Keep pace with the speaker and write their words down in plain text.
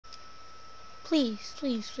Please,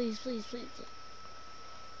 please, please, please, please.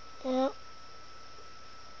 Yep.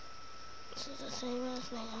 This is the same as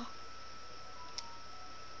now.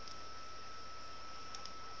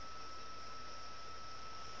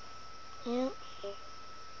 Yep.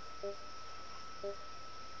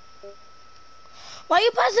 Why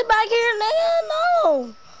you pass it back here, nigga?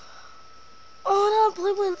 No. Oh,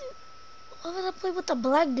 why would I play with the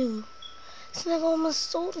black dude? This nigga almost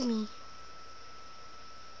sold me.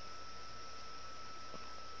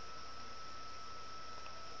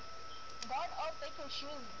 Guard up, they can shoot.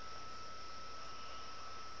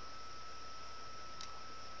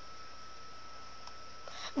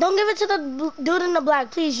 Don't give it to the dude in the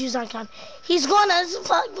black. Please use icon. He's gonna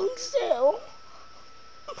fucking steal.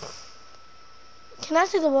 Can I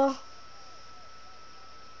see the ball?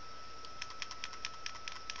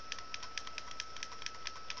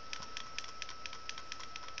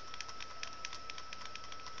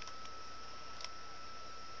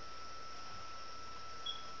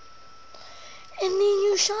 And then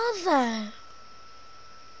you shot that.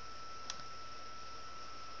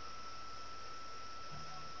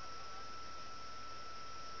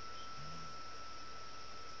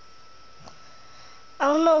 I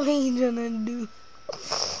don't know what he's gonna do.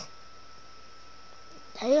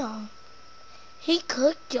 Damn. He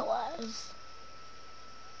cooked your ass.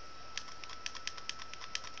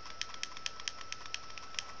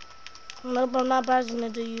 Nope, I'm not passing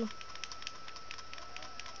it to you.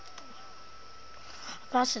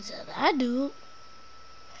 Pass it to that dude.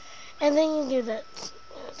 And then you give that.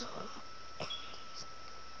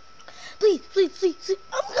 Please, please, please, please.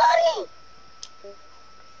 I'm cutting!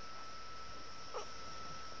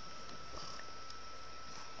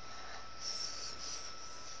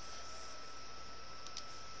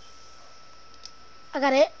 I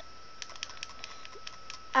got it.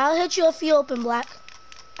 I'll hit you if you open, Black.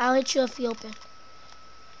 I'll hit you if you open.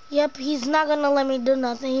 Yep, he's not gonna let me do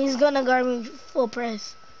nothing. He's gonna guard me full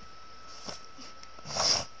press.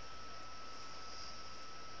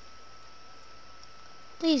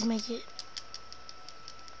 Please make it.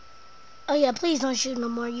 Oh yeah, please don't shoot no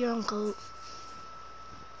more. You're on code.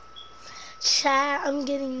 Chat, I'm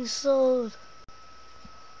getting you sold.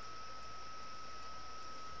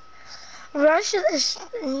 Rush is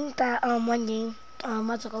that one game.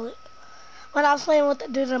 What's it called? When I was playing with the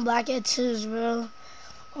dude in black at twos, bro.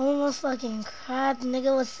 Almost fucking cried. The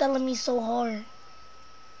nigga was selling me so hard.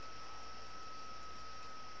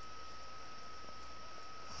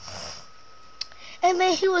 And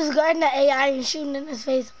then he was guarding the AI and shooting in his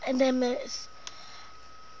face and then missed.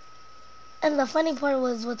 And the funny part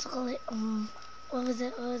was, what's it called? What was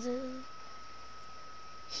it?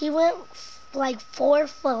 He went like 4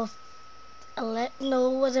 for 11. No,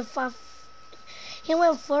 was it 5? He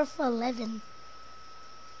went 4 for 11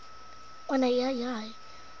 on the AI.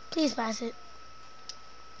 Please pass it.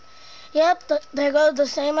 Yep, there goes the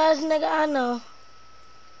same ass nigga I know.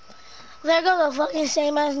 There goes the fucking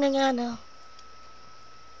same ass nigga I know.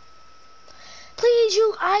 Please,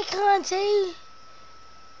 you icon, Tay.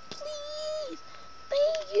 Please.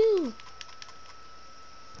 Thank you.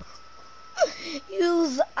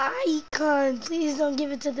 Use icon. Please don't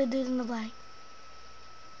give it to the dude in the black.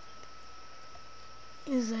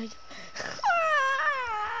 He's like,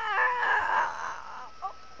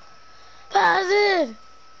 pass it.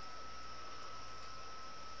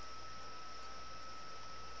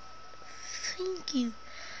 Thank you.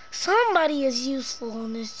 Somebody is useful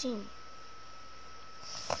on this team.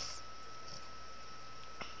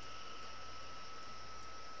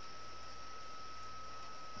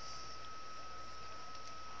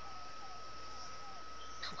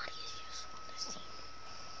 Nobody is useful on this team.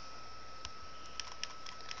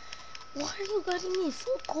 Why are you guarding me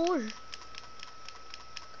full court?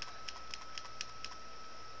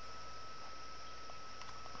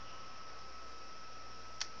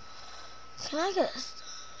 Can I get a...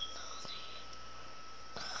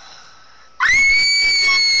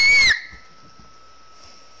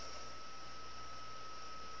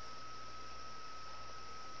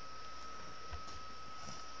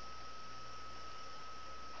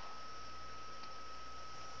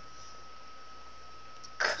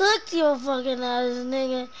 Cooked your fucking ass,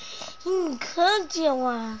 nigga. He cooked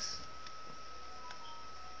your ass.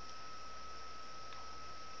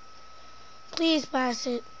 Please pass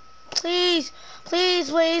it. Please, please,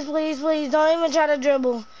 please, please, please. Don't even try to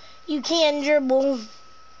dribble. You can't dribble.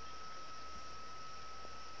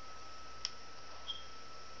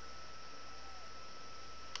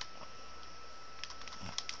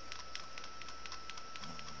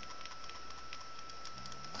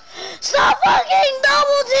 Stop fucking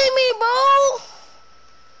double teaming me, bro!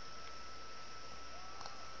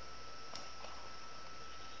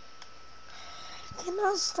 Can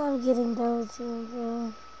I stop getting double teamed,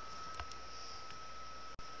 bro?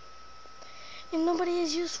 And nobody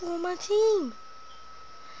is useful on my team.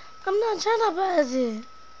 I'm not trying to pass it.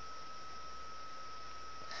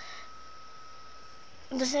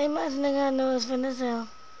 The same ass nigga I know is finna sell.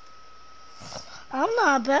 I'm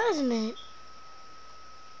not passing it.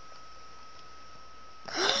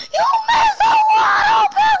 You missed a wide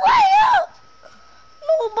open layup!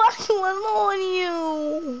 Nobody was on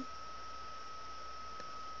you.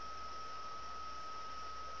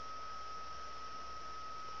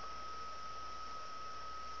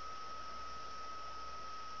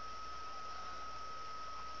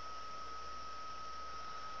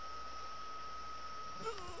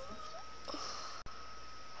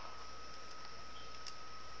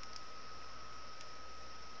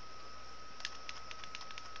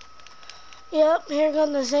 Yep, here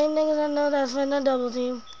come the same niggas I know that's finna double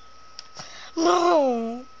team.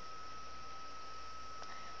 No.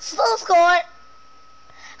 Still scored.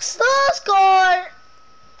 Still scored.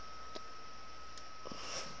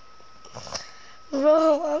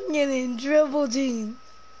 Bro, I'm getting triple team.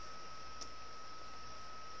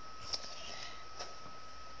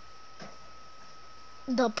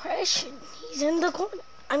 Depression. He's in the corner.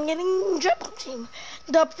 I'm getting triple team.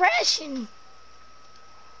 Depression.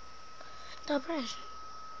 Depression.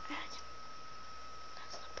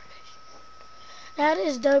 That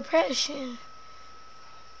is depression.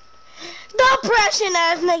 Depression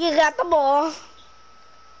ass nigga got the ball.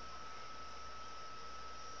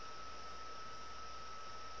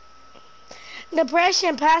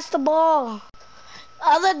 Depression, pass the ball.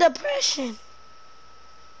 Other depression.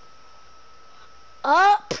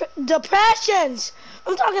 Depressions.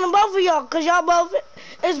 I'm talking to both of y'all, cause y'all both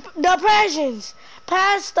is depressions.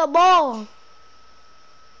 Pass the ball.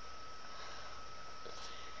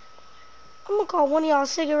 I'm gonna call one of y'all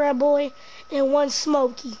cigarette boy and one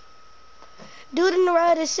smoky. Dude in the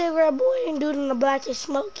red is cigarette boy and dude in the black is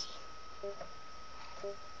smoky.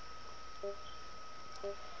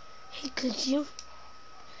 He could you.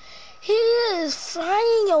 He is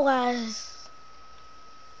frying your ass.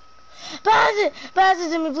 Pass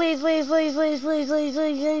it to me, please, please, please, please, please, please, please,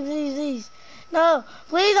 please, please, please. No,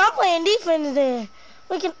 please, I'm playing defense there.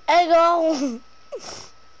 We can egg on.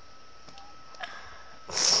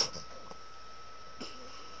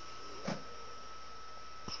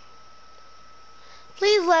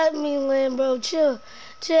 Please let me win, bro. Chill.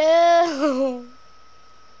 Chill.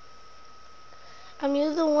 I'm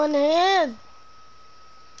using one hand.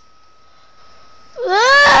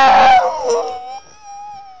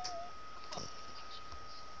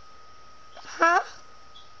 Huh?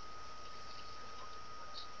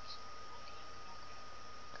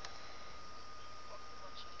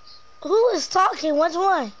 Who is talking? Which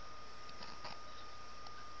one?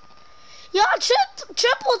 Y'all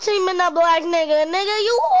triple teaming that black nigga. Nigga,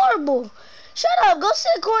 you horrible. Shut up. Go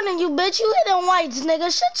sit corner, you bitch. You hitting whites, nigga.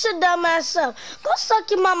 Shut your dumb ass up. Go suck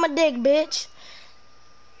your mama dick, bitch.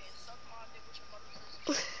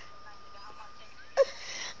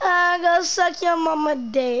 Go suck your mama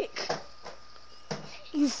dick.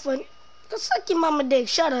 You funny. Go suck your mama dick.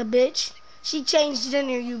 Shut up, bitch. She changed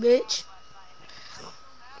gender, you bitch.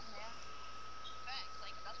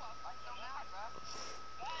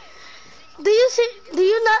 Do you see? Do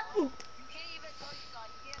you not?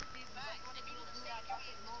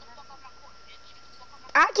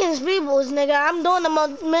 I can speed bulls, nigga. I'm doing the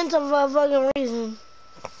momentum for a fucking reason.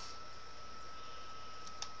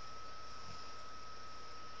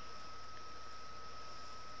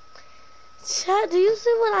 Chad, do you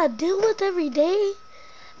see what I deal with every day?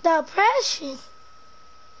 Depression.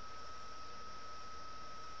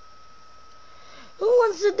 Who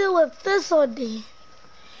wants to deal with this all day?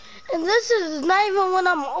 And this is not even when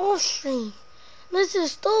I'm off stream. This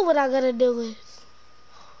is still what I gotta deal with.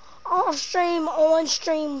 Off stream, on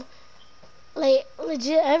stream, like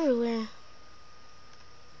legit everywhere.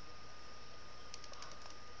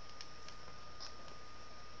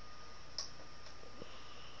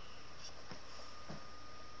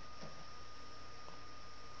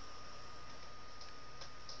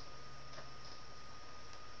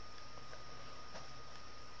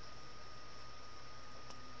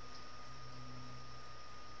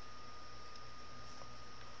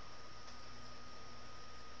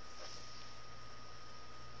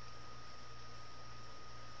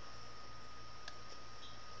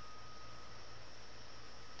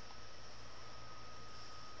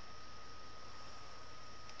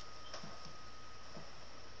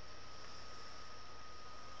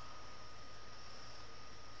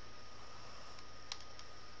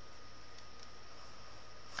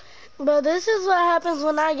 But this is what happens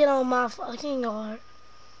when I get on my fucking guard.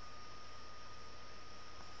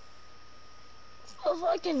 So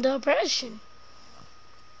fucking depression.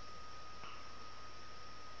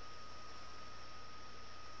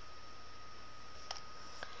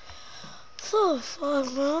 So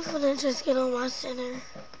fuck, bro. I'm finna just get on my center.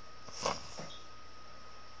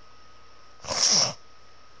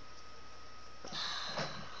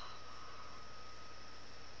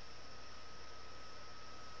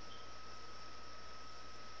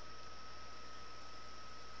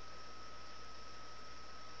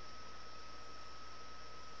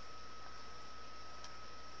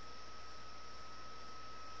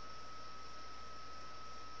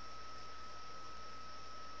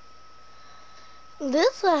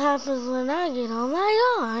 This what happens when I get on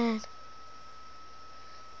my guard.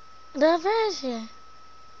 Depression.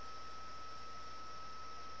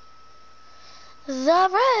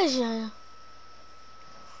 Depression.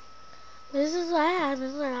 This is what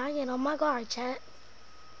happens when I get on my guard, chat.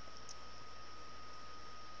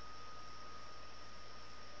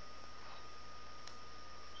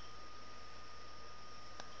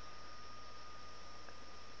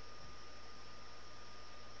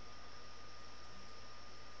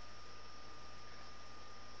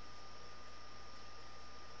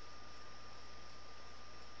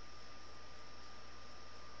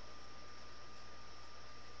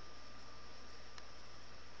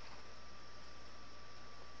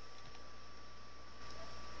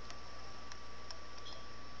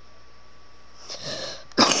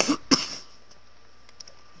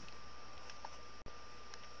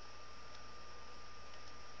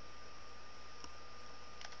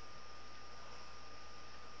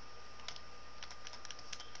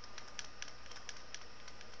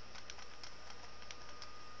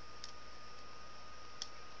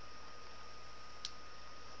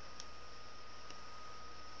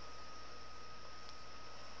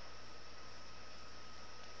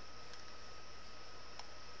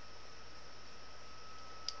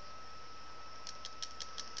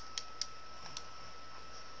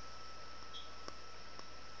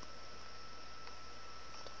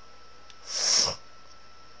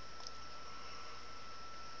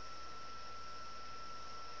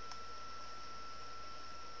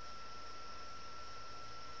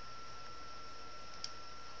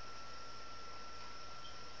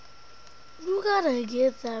 You gotta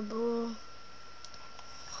get that, bro.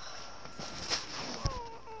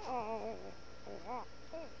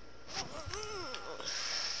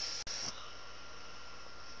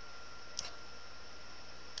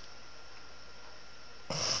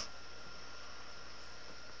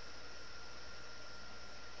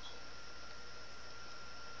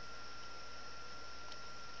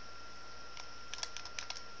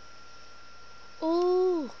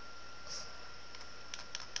 Ooh.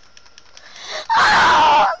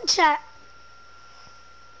 Ah! Chat.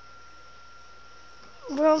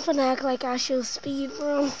 Bro, I'm finna act like I show speed,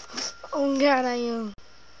 bro. Oh god, I am.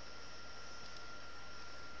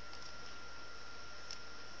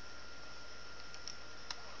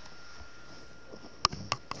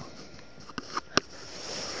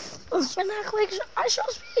 I'm finna act like I show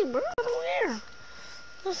speed, bro. I don't care.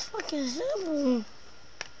 That's fucking simple.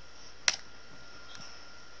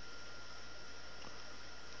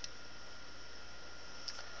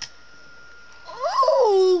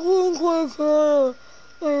 Oh,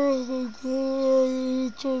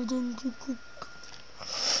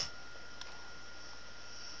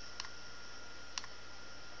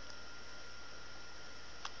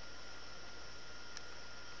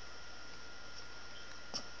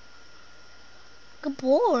 good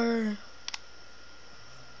boy.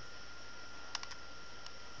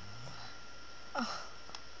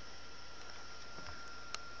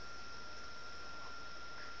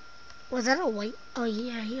 Was that a white? Oh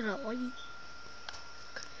yeah, he had a white.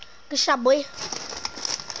 Good shot, boy.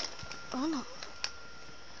 Oh no.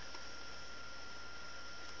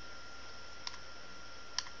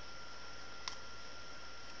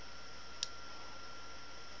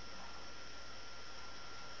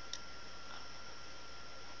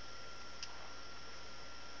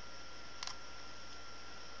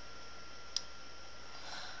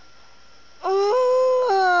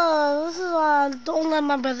 This is why I don't let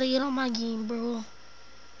my brother get on my game, bro.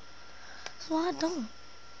 That's why I don't.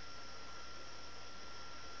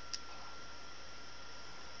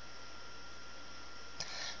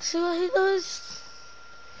 See what he does?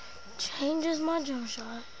 Changes my jump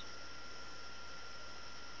shot.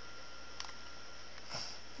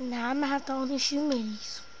 Now I'm gonna have to only shoot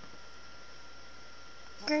middies.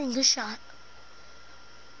 Green, good shot.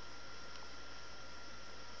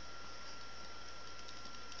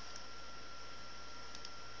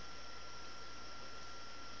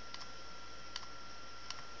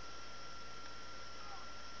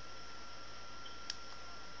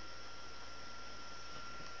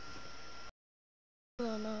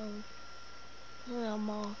 Yeah, I'm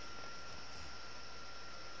all.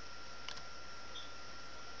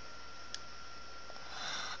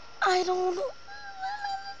 I don't know.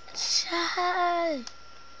 Child.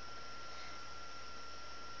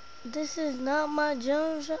 This is not my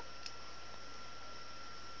jump shot.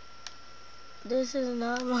 This is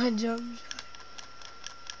not my jump shot.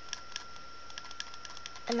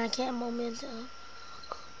 And I can't momentum.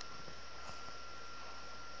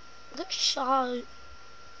 Good shot.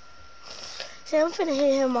 See, I'm finna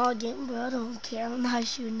hit him all game, bro. I don't care. I'm not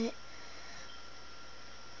shooting it.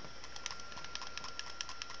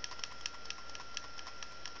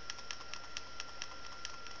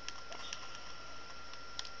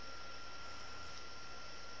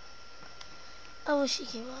 I wish he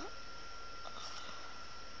came out.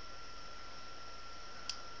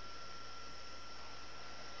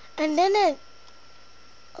 And then it.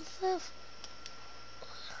 What the f-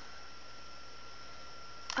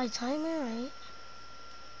 I time it right.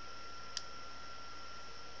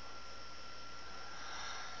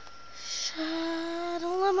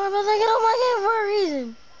 Don't let my brother get on my game for a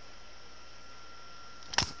reason.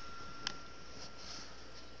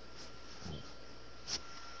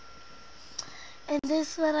 And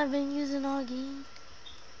this is what I've been using all game.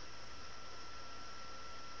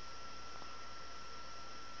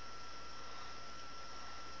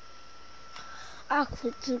 I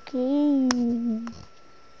quit the game.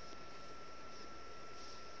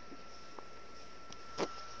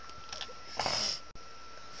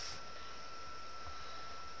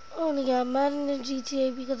 I only got mad in the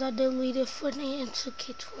GTA because I deleted Fortnite and took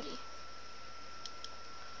K20.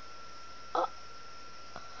 Oh,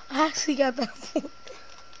 I actually got that phone.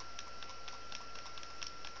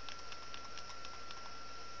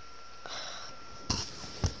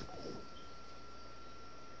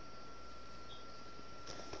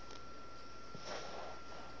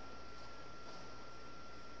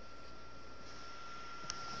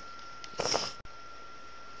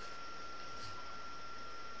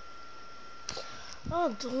 I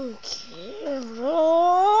don't care,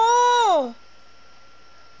 bro.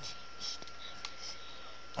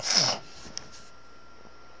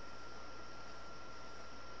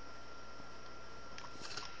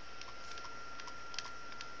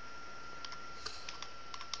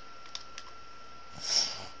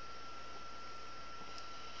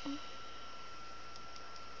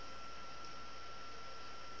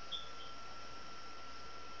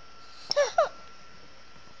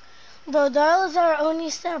 Bro, dollars are our only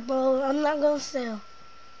step, bro. I'm not gonna sell.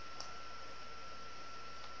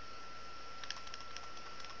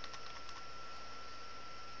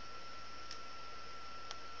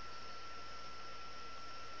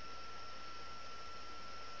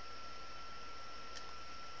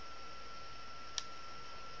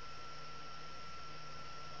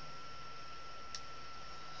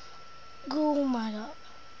 Oh my god.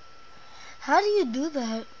 How do you do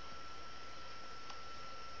that?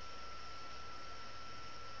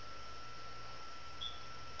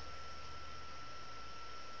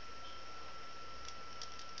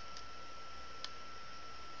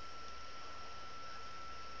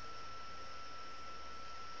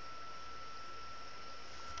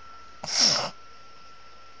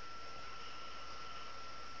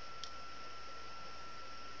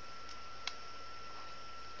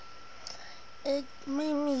 It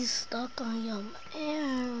made me stuck on your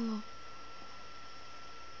man.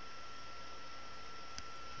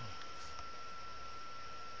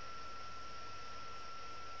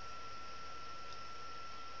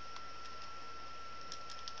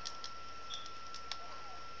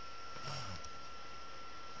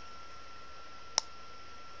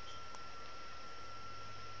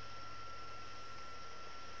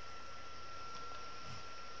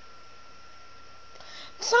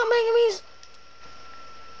 Stop making me.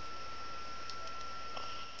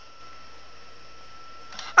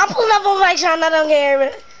 I'm pulling up on my channel. I don't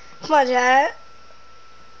care. Come on, Chad.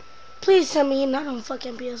 Please tell me you're not on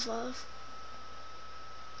fucking PS5.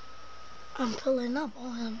 I'm pulling up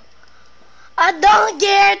on him. I don't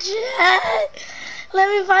care, Chad. Let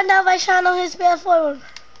me find out if I shine on his PS4.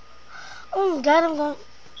 Oh God, I'm going.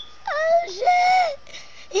 Oh shit.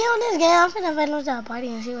 He on this game. I'm finna invite him to a party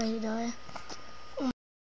and see what he doing.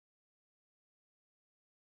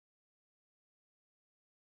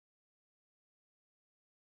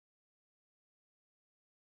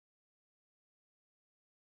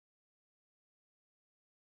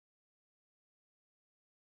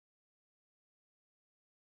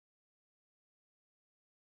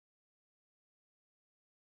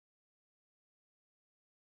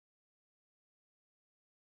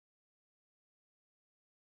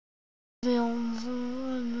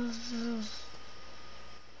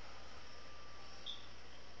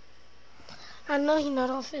 I know he not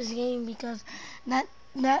off his game because that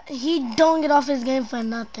he don't get off his game for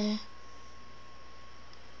nothing.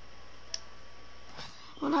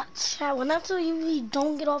 When I tell you he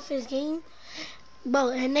don't get off his game,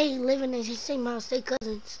 bro, and they live in the same house, they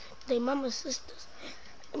cousins, they mama's sisters.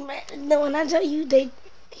 Man, no, when I tell you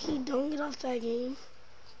he don't get off that game,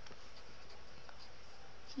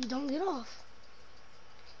 he don't get off.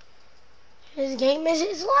 His game is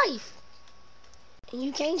his life, and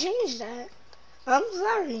you can't change that. I'm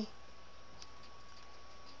sorry,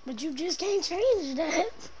 but you just can't change that.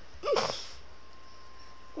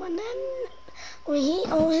 When he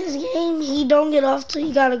owns his game, he don't get off till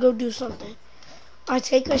he gotta go do something. Or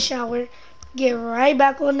take a shower, get right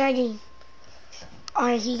back on that game. Or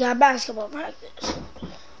he got basketball practice.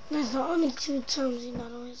 That's the only 2 times he's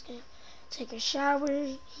not on his game. Take a shower,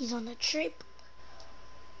 he's on a trip,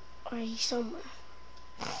 or he's somewhere.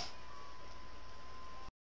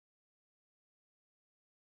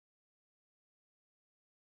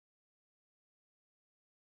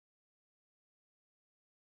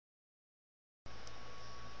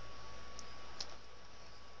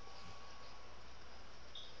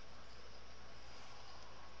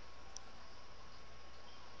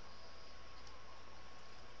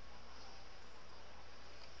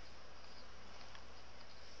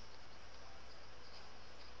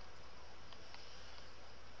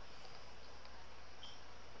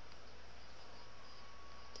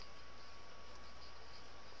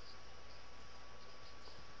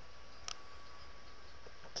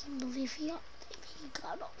 I can't believe he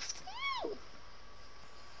got off.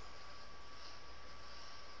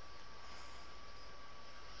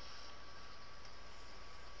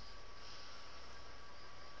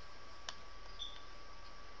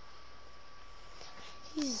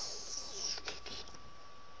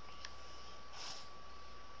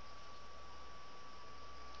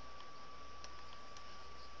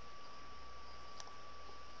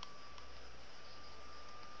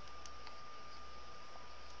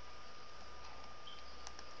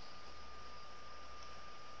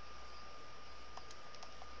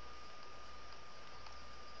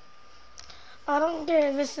 I don't care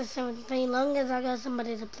if it's the 7th play, long as I got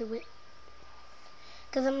somebody to play with.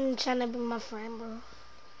 Cause I'm trying to be my friend, bro.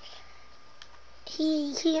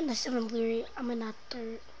 He in the 7th period, I'm in the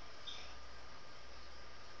 3rd.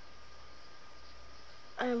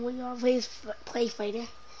 And we always play fighting.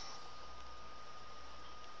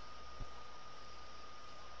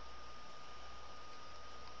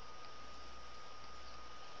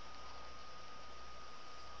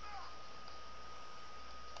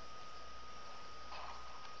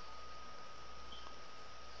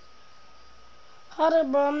 Hold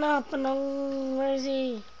up, bro, I'm not up on, where is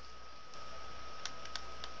he?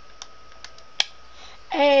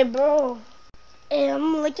 Hey, bro. Hey,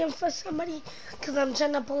 I'm looking for somebody, cause I'm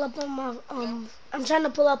trying to pull up on my, I'm trying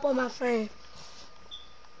to pull up on my friend.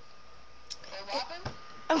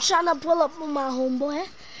 I'm trying to pull up on my homeboy,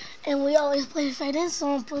 and we always play fighting,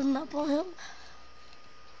 so I'm pulling up on him,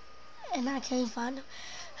 and I can't find him.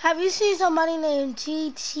 Have you seen somebody named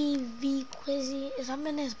TTV Quizzy? Is I'm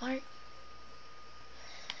in this park?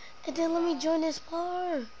 And then let me join this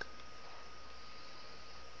park.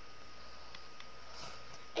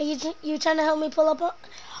 And you trying to help me pull up on?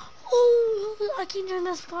 Oh, I can join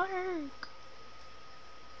this park.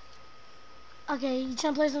 Okay, you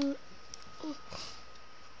trying to play some?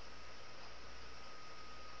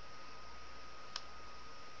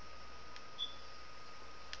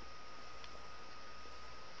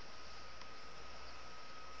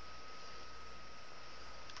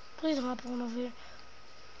 Please hop on over here.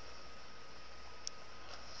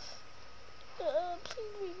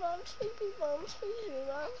 Please be bums, please be bums, please be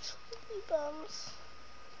bums, please be bums.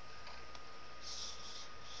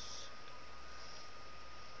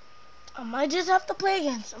 I might just have to play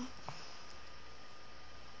against him.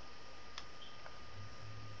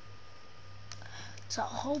 So I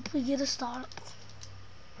hope we get a start.